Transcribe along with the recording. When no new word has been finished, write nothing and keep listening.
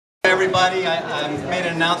everybody. I made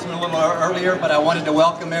an announcement a little earlier, but I wanted to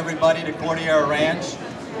welcome everybody to Cordillera Ranch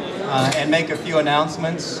and make a few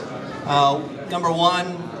announcements. Number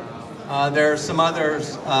one, there are some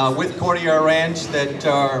others with Cordillera Ranch that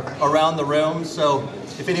are around the room, so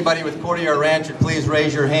if anybody with Cordillera Ranch would please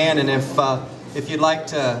raise your hand, and if you'd like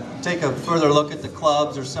to take a further look at the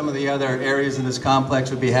clubs or some of the other areas of this complex,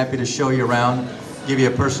 we'd be happy to show you around, give you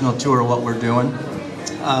a personal tour of what we're doing.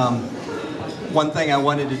 One thing I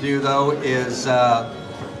wanted to do, though, is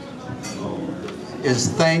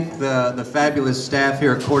thank the fabulous staff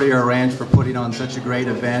here at Cordillera Ranch for putting on such a great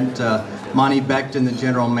event. Monty Beckton, the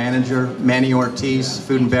general manager, Manny Ortiz,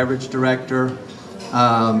 food and beverage director,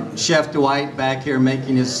 Chef Dwight back here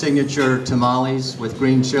making his signature tamales with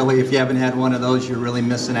green chili. If you haven't had one of those, you're really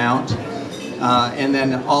missing out. And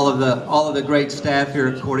then all of the great staff here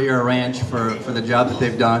at Cordillera Ranch for the job that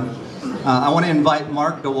they've done. I want to invite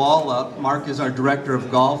Mark DeWall up. Mark is our director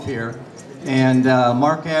of golf here, and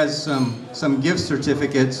Mark has some gift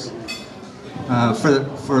certificates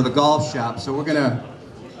for the golf shop. So we're gonna.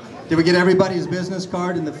 Did we get everybody's business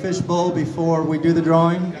card in the fishbowl before we do the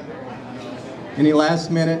drawing? Any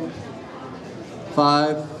last minute?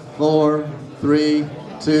 5, 4, 3,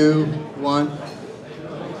 2, 1.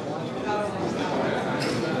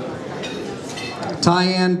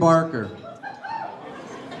 Tyann Barker.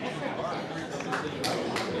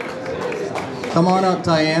 Come on up,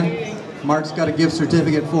 Tyann. Mark's got a gift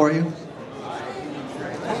certificate for you.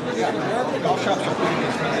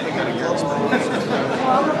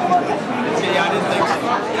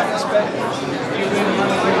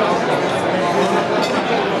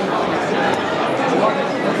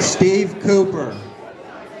 Steve Cooper.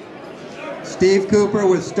 Steve Cooper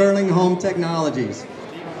with Sterling Home Technologies.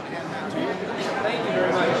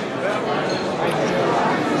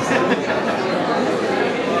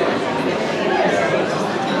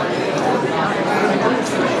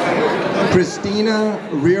 Christina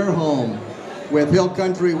Rearholm with Hill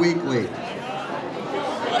Country Weekly.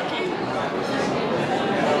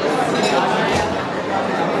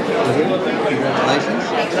 Congratulations.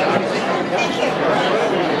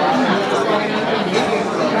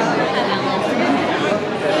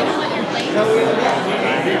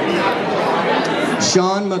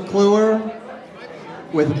 Sean McClure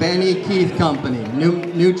with Benny Keith Company,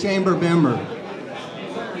 new chamber member.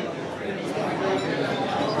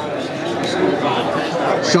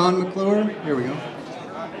 Sean McClure, here we go.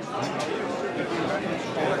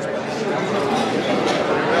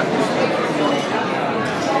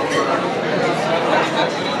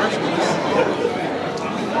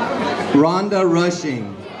 Rhonda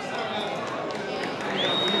Rushing.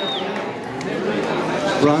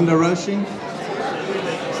 Rhonda Rushing.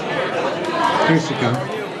 Here she comes.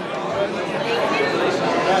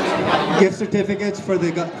 Gift certificates for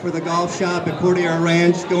the golf shop at Cordillera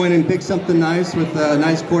Ranch. Go in and pick something nice with a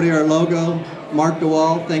nice Cordillera logo. Mark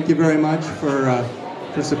DeWall, thank you very much for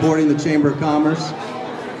supporting the Chamber of Commerce.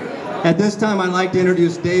 At this time, I'd like to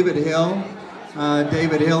introduce David Hill.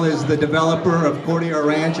 David Hill is the developer of Cordillera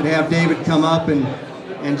Ranch, and have David come up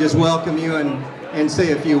and just welcome you and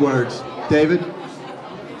say a few words. David?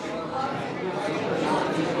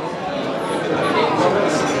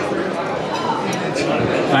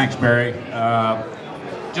 Thanks, Barry.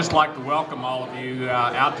 Just like to welcome all of you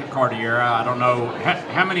out to Cordillera. I don't know,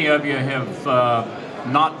 how many of you have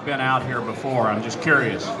not been out here before? I'm just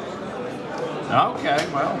curious. Okay,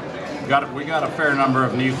 well, we got a fair number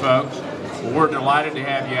of new folks. Well, we're delighted to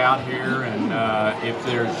have you out here, and if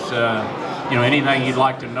there's anything you'd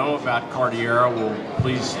like to know about Cordillera, well,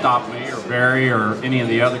 please stop me or Barry or any of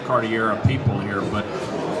the other Cordillera people here. But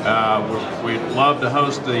we'd love to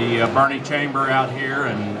host the Boerne Chamber out here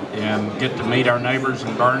and get to meet our neighbors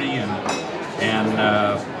in Boerne, and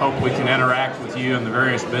hope we can interact with you and the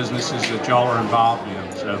various businesses that y'all are involved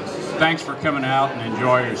in. So thanks for coming out and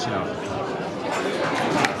enjoy yourself.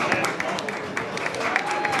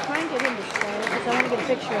 I'm trying to get him to stay because I want to get a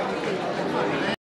picture of him.